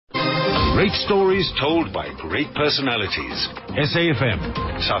Great stories told by great personalities.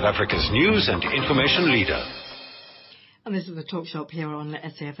 SAFM, South Africa's news and information leader. And this is the Talk Shop here on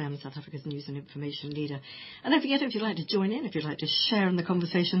SAFM, South Africa's news and information leader. And don't forget, if you'd like to join in, if you'd like to share in the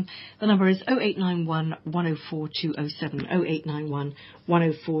conversation, the number is 0891 104 207, 0891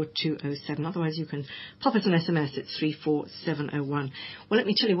 104 207. Otherwise, you can pop us an SMS. It's 34701. Well, let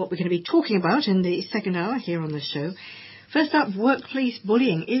me tell you what we're going to be talking about in the second hour here on the show. First up, workplace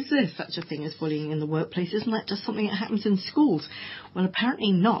bullying. Is there such a thing as bullying in the workplace? Isn't that just something that happens in schools? Well,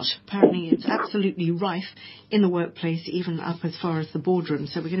 apparently not. Apparently it's absolutely rife in the workplace, even up as far as the boardroom.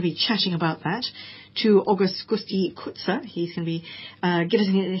 So we're going to be chatting about that to August Kutsa. He's going to be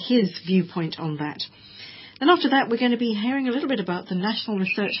giving his viewpoint on that. And after that, we're going to be hearing a little bit about the National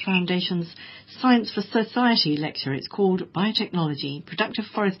Research Foundation's Science for Society lecture. It's called Biotechnology, Productive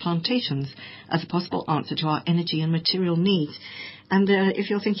Forest Plantations as a Possible Answer to Our Energy and Material Needs. And if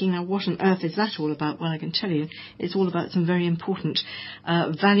you're thinking, now, what on earth is that all about? Well, I can tell you it's all about some very important,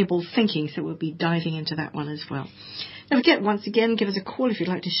 valuable thinking. So we'll be diving into that one as well. Don't forget, once again, give us a call if you'd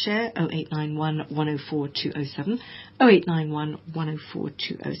like to share, 0891 104 207, 0891 104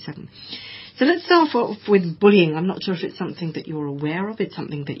 207. So let's start off with bullying. I'm not sure if it's something that you're aware of. It's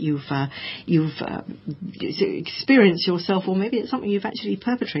something that you've experienced yourself, or maybe it's something you've actually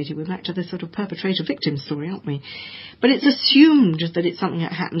perpetrated. We're back to this sort of perpetrator-victim story, aren't we? But it's assumed that it's something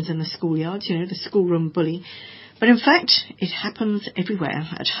that happens in the schoolyards, you know, the schoolroom bully. But in fact, it happens everywhere,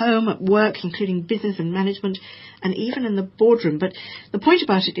 at home, at work, including business and management, and even in the boardroom. But the point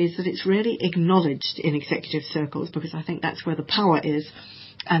about it is that it's rarely acknowledged in executive circles, because I think that's where the power is.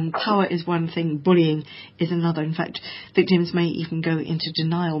 And power is one thing, bullying is another. In fact, victims may even go into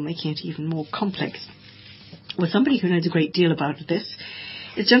denial, making it even more complex. Well, somebody who knows a great deal about this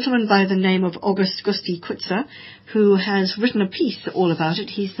is a gentleman by the name of August Kutsa, who has written a piece all about it.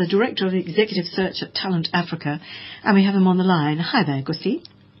 He's the Director of Executive Search at Talent Africa, and we have him on the line. Hi there, Gusti.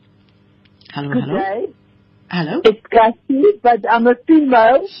 Hello, Good hello. Day. Hello. It's Gussie, but I'm a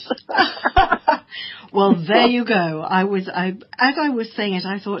female. Well, there you go. As I was saying it,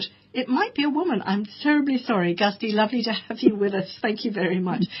 I thought it might be a woman. I'm terribly sorry, Gusty. Lovely to have you with us. Thank you very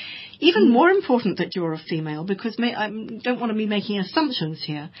much. Even more important that you're a female, because I don't want to be making assumptions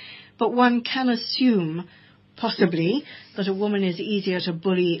here, but one can assume possibly that a woman is easier to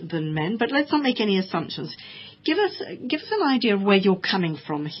bully than men. But let's not make any assumptions. Give us an idea of where you're coming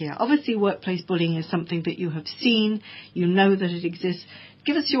from here. Obviously, workplace bullying is something that you have seen. You know that it exists.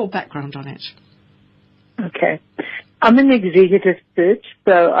 Give us your background on it. Okay. I'm an executive search,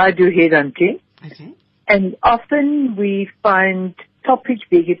 so I do headhunting. Okay. And often we find top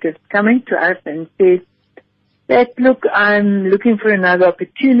executives coming to us and say that, look, I'm looking for another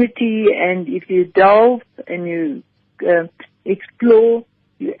opportunity, and if you delve and you explore,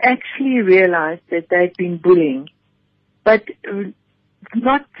 you actually realize that they've been bullying. But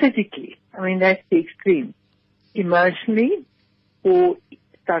not physically. I mean, that's the extreme. Emotionally or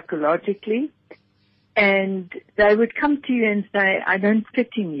psychologically. And they would come to you and say, I don't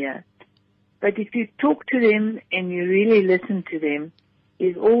fit in here. But if you talk to them and you really listen to them,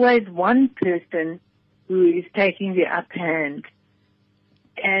 there's always one person who is taking the upper hand.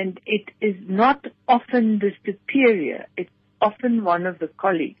 And it is not often the superior. It's often one of the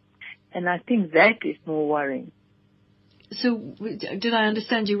colleagues. And I think that is more worrying. So did I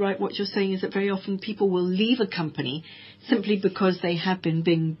understand you right? What you're saying is that very often people will leave a company simply because they have been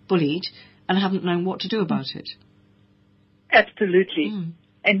being bullied and haven't known what to do about it. Absolutely.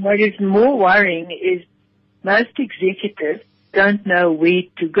 And what is more worrying is most executives don't know where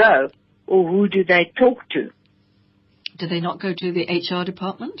to go or who do they talk to. Do they not go to the HR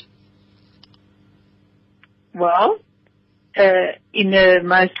department? Well, in the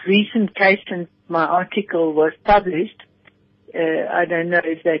most recent case since my article was published, I don't know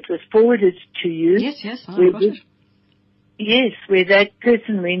if that was forwarded to you. Yes, I got it. Yes, where that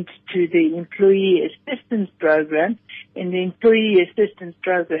person went to the employee assistance program, and the employee assistance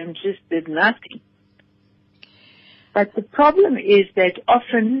program just did nothing. But the problem is that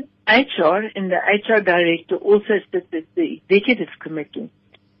often HR and the HR director also sits at the executive committee.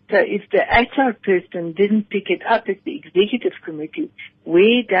 So if the HR person didn't pick it up at the executive committee,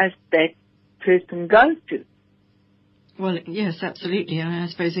 where does that person go to? Well, yes, absolutely. I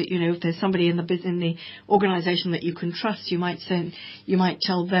suppose that, if there's somebody in the organisation that you can trust, you might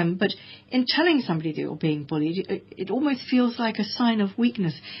tell them. But in telling somebody that you're being bullied, it almost feels like a sign of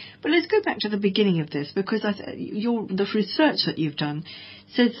weakness. But let's go back to the beginning of this, because the research that you've done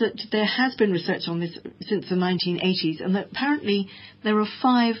says that there has been research on this since the 1980s, and that apparently there are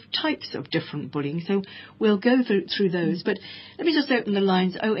 5 types of different bullying. So we'll go through those. But let me just open the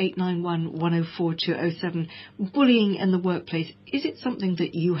lines, 0891 104 207. Bullying in the workplace, is it something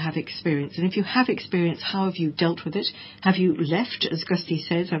that you have experienced? And if you have experienced, how have you dealt with it? Have you left, as Gusty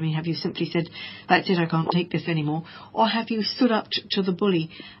says? I mean, have you simply said, that's it, I can't take this anymore? Or have you stood up to the bully?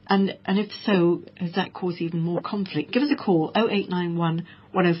 And if so, has that caused even more conflict? Give us a call, 0891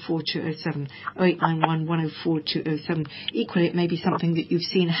 104 207, 0891 104 207. Equally, it may be something that you've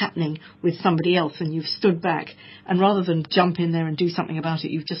seen happening with somebody else and you've stood back, and rather than jump in there and do something about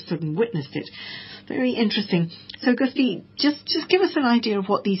it, you've just stood and witnessed it. Very interesting. So, Gusty, just give us an idea of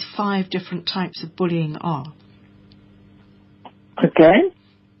what these 5 different types of bullying are. Okay.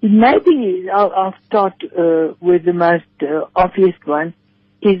 Maybe I'll start with the most obvious one,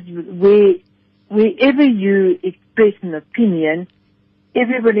 is wherever you express an opinion,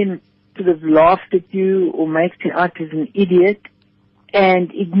 everybody sort of laughs at you or makes you out as an idiot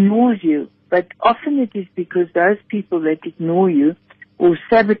and ignores you. But often it is because those people that ignore you or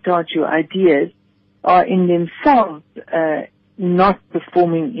sabotage your ideas are in themselves not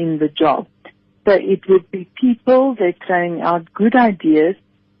performing in the job. So it would be people that are throwing out good ideas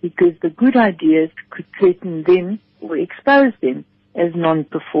because the good ideas could threaten them or expose them as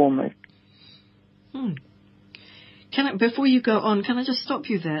non-performers. Before you go on, can I just stop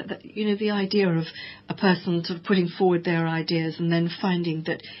you there? That, the idea of a person sort of putting forward their ideas and then finding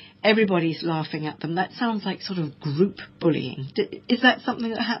that everybody's laughing at them, that sounds like sort of group bullying. Is that something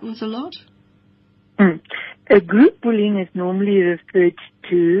that happens a lot? A group bullying is normally referred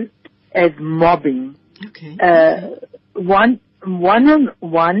to as mobbing. Okay.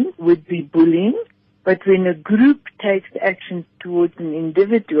 One-on-one would be bullying, but when a group takes action towards an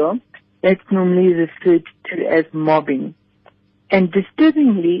individual, that's normally referred to as mobbing. And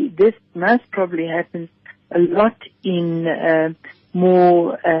disturbingly, this most probably happens a lot in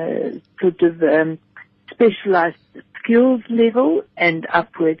more specialized skills level and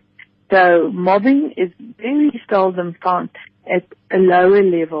upward. So mobbing is very seldom found at a lower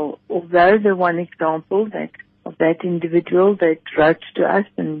level, although the one example of that individual that wrote to us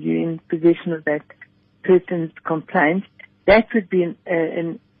and you're in possession of that person's complaint, that would be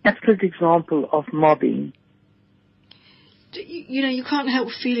an absolute example of mobbing. You can't help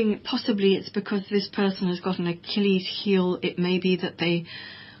feeling possibly it's because this person has got an Achilles heel. It may be that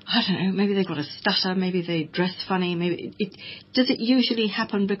maybe they've got a stutter, maybe they dress funny, does it usually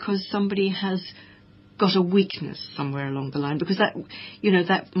happen because somebody has got a weakness somewhere along the line? Because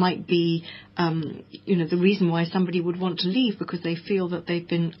that might be, the reason why somebody would want to leave, because they feel that they've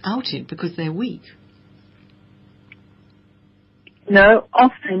been outed because they're weak. No,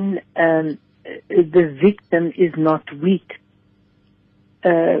 often the victim is not weak.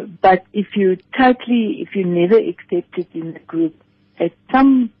 But if you never accept it in the group, at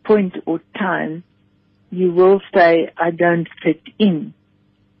some point or time, you will say, I don't fit in.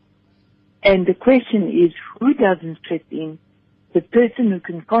 And the question is, who doesn't fit in? The person who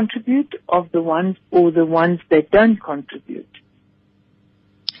can contribute or the ones that don't contribute?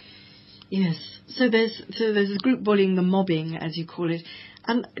 Yes. So there's group bullying, the mobbing, as you call it.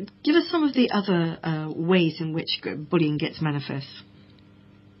 And give us some of the other ways in which bullying gets manifest.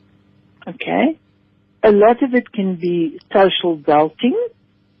 Okay. A lot of it can be social belting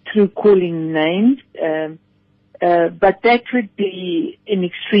through calling names, but that would be an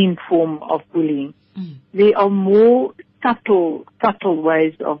extreme form of bullying. There are more subtle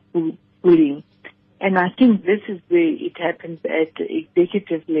ways of bullying. And I think this is where it happens at the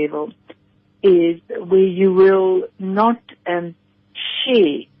executive level, is where you will not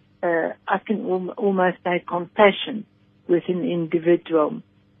share, I can almost say, compassion with an individual.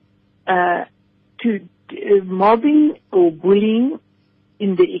 Mobbing or bullying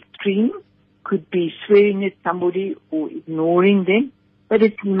in the extreme could be swearing at somebody or ignoring them, but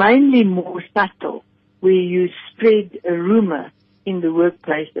it's mainly more subtle, where you spread a rumor in the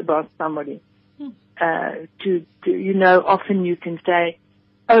workplace about somebody. Often you can say,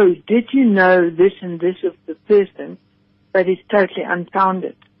 oh, did you know this and this of the person, but it's totally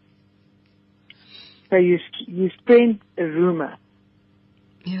unfounded. So you spread a rumor.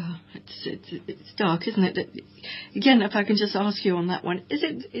 Yeah, it's dark, isn't it? Again, if I can just ask you on that one, is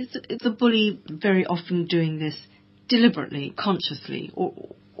the bully very often doing this deliberately, consciously, or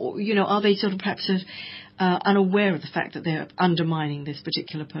are they sort of perhaps unaware of the fact that they're undermining this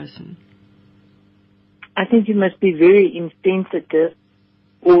particular person? I think you must be very insensitive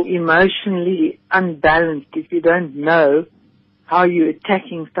or emotionally unbalanced if you don't know how you're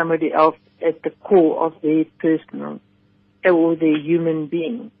attacking somebody else at the core of their personal or they're human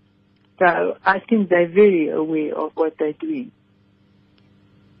beings. So I think they're very aware of what they're doing.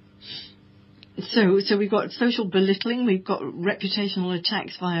 So we've got social belittling, we've got reputational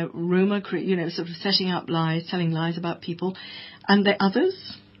attacks via rumour, sort of setting up lies, telling lies about people, and the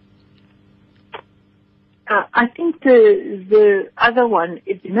others? I think the other one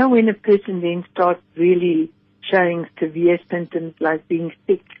is, when a person then starts really showing severe symptoms like being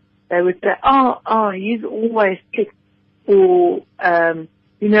sick, they would say, oh, he's always sick, or,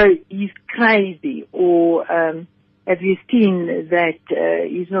 he's crazy, or have you seen that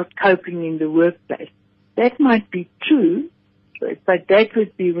he's not coping in the workplace? That might be true, but that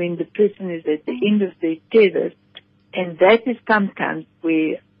would be when the person is at the end of their tether, and that is sometimes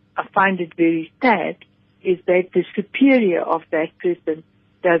where I find it very sad, is that the superior of that person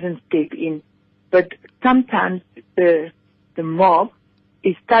doesn't step in. But sometimes the mob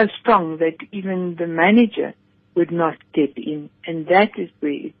is so strong that even the manager would not step in, and that is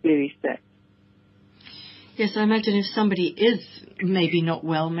where it's very sad. Yes, I imagine if somebody is maybe not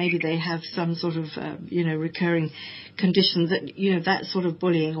well, maybe they have some sort of, recurring condition that, that sort of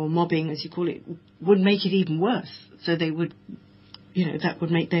bullying or mobbing, as you call it, would make it even worse. So they would, that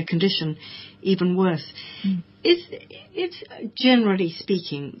would make their condition even worse. Mm. It's generally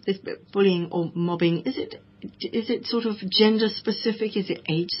speaking, this bullying or mobbing, is it sort of gender specific? Is it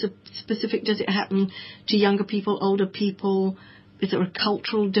age specific? Does it happen to younger people, older people? Is there a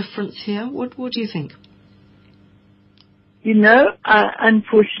cultural difference here? What do you think?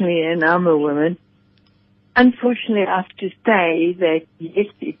 Unfortunately, and I'm a woman, unfortunately I have to say that yes,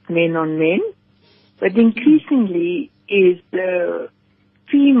 it's men on men, but increasingly is the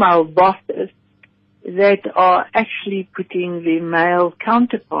female bosses that are actually putting their male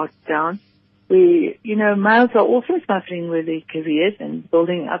counterparts down, where, males are also suffering with their careers and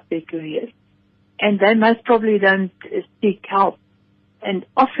building up their careers, and they most probably don't seek help. And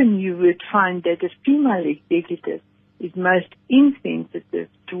often you would find that a female executive is most insensitive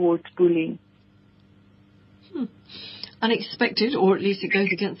towards bullying. Unexpected, or at least it goes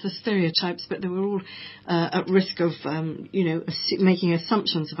against the stereotypes, but they were all at risk of, making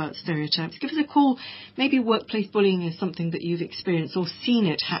assumptions about stereotypes. Give us a call. Maybe workplace bullying is something that you've experienced or seen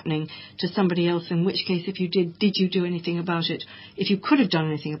it happening to somebody else, in which case, if you did you do anything about it? If you could have done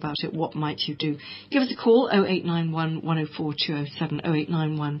anything about it, what might you do? Give us a call, 0891 104 207,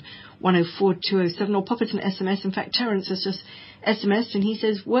 0891 104 207, or pop us an SMS. In fact, Terence has just SMS'd, and he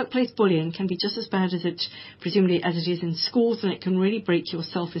says workplace bullying can be just as bad as it is in schools, and it can really break your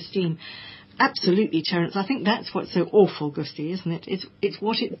self-esteem. Absolutely, Terence. I think that's what's so awful, Gusti, isn't it? It's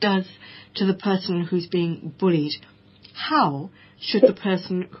what it does to the person who's being bullied. How should the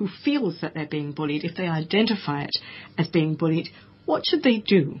person who feels that they're being bullied, if they identify it as being bullied, what should they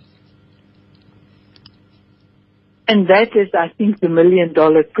do? And that is, I think, the $1 million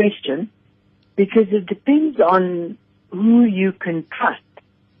question, because it depends on who you can trust.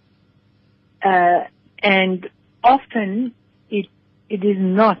 And often it is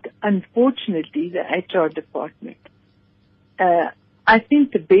not, unfortunately, the HR department. I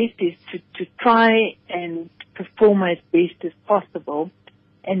think the best is to try and perform as best as possible,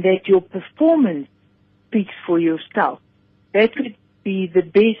 and that your performance speaks for yourself. That would be the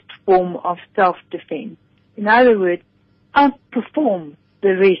best form of self-defense. In other words, outperform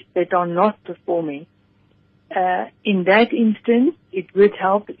the rest that are not performing. In that instance, it would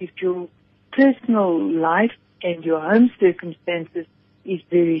help if your personal life and your home circumstances is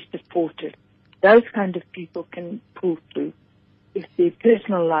very supportive. Those kind of people can pull through if their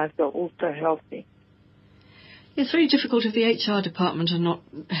personal lives are also healthy. It's very difficult if the HR department are not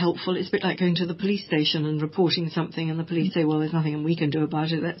helpful. It's a bit like going to the police station and reporting something, and the police say, well, there's nothing we can do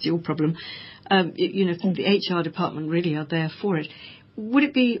about it, that's your problem. The HR department really are there for it. Would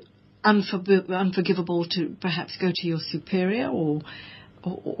it be unforgivable to perhaps go to your superior,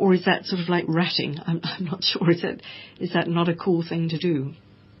 or is that sort of like ratting? I'm not sure. Is that not a cool thing to do?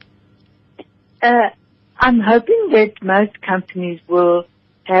 I'm hoping that most companies will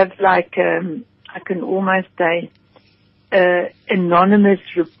have like, I can almost say, anonymous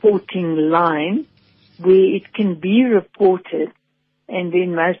reporting line where it can be reported, and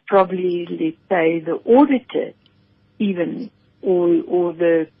then most probably, let's say, the auditor even, or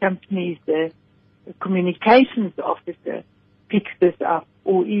the company's the communications officer picks this up,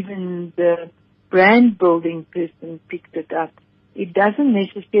 or even the brand building person picks it up. It doesn't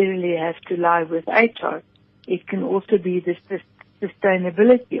necessarily have to lie with HR. It can also be the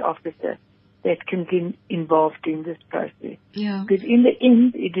sustainability officer that can get involved in this process. Yeah. Because in the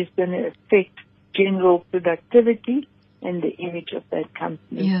end, it is going to affect general productivity and the image of that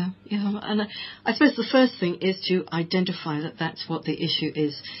company. Yeah. And I suppose the first thing is to identify that that's what the issue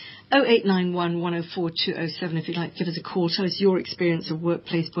is. 0891 104 207 if you'd like to give us a call. Tell us your experience of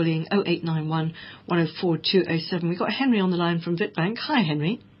workplace bullying. 0891 104 207. We've got Henry on the line from Witbank. Hi,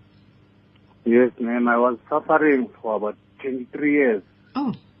 Henry. Yes, ma'am. I was suffering for about 23 years.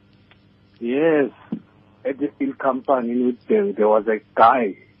 Oh. Yes. At the steel company in Witbank, there was a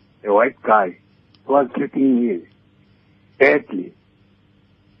guy, a white guy, who was treating me badly.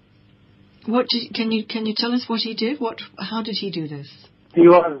 Can you tell us what he did? How did he do this? He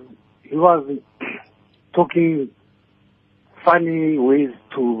was talking funny ways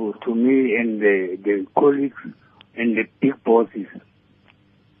to me and the colleagues and the big bosses.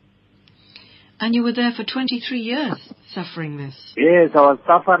 And you were there for 23 years suffering this? Yes, I was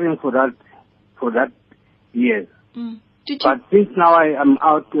suffering for that years. Did you? But since now I am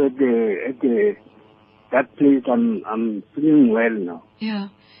out at that place, I'm feeling well now. Yeah.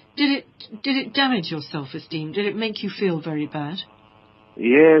 Did it damage your self-esteem? Did it make you feel very bad?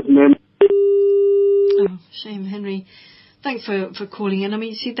 Yes, ma'am. Oh, shame, Henry. Thanks for calling in. I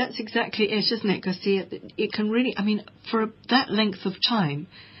mean, see, that's exactly it, isn't it? Because it can really, I mean, for that length of time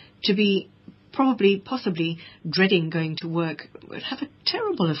to be possibly dreading going to work would have a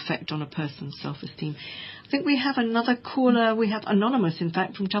terrible effect on a person's self-esteem. I think we have another caller. We have Anonymous, in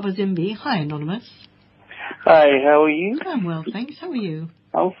fact, from Tabazimbi. Hi, Anonymous. Hi, how are you? I'm well, thanks. How are you?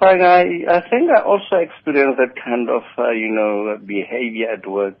 I'm fine. I think I also experienced that kind of, behavior at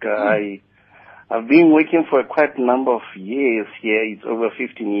work. I've been working for quite a number of years here. It's over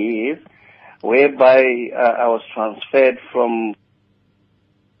 15 years, whereby I was transferred from.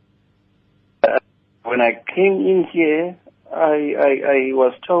 When I came in here, I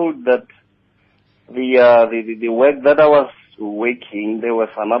was told that the work that I was working, there was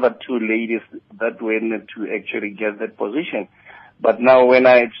another two ladies that went to actually get that position. But now when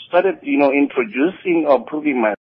I started, introducing or proving my